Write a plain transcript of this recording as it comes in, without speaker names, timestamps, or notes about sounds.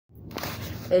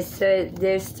It's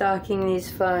they're stalking these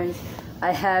phones.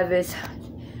 I have this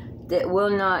that will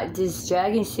not, this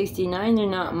Dragon 69, they're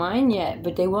not mine yet,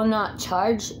 but they will not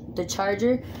charge the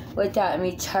charger without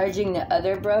me charging the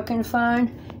other broken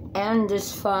phone and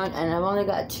this phone, and I've only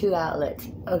got 2 outlets.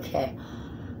 Okay.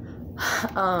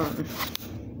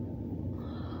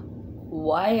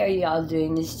 Why are y'all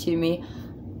doing this to me?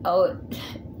 Oh,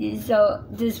 so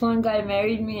this one guy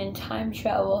married me in time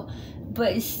travel,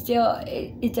 but still,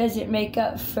 it doesn't make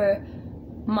up for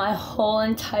my whole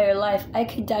entire life. I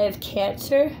could die of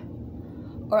cancer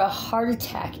or a heart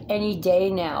attack any day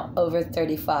now, over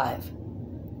 35.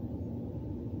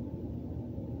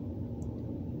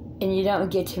 And you don't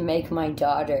get to make my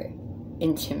daughter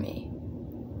into me.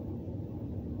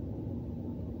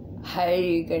 How are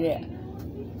you gonna...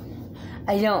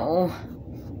 I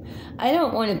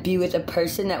don't want to be with a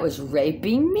person that was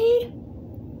raping me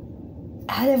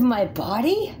out of my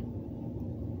body.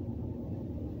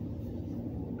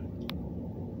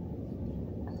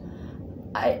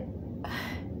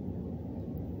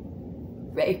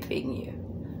 Raping you.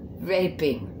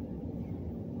 Raping.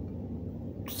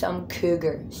 Some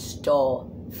cougar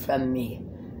stole from me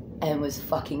and was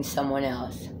fucking someone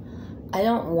else. I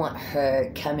don't want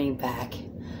her coming back.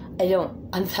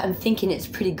 I'm thinking it's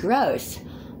pretty gross.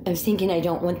 I'm thinking I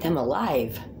don't want them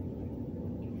alive.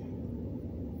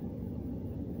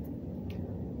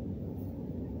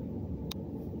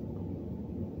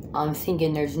 I'm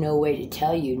thinking there's no way to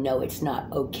tell you, no, it's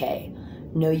not okay.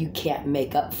 No, you can't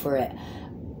make up for it.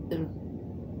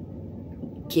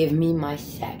 Give me my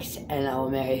sex and I'll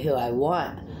marry who I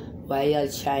want. Why are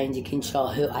you trying to control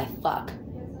who I fuck?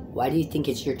 Why do you think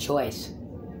it's your choice?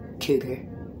 Cougar.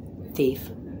 Thief.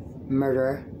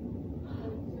 Murderer.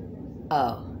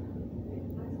 Oh.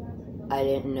 I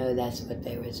didn't know that's what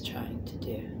they was trying to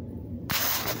do.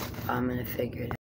 I'm gonna figure it out.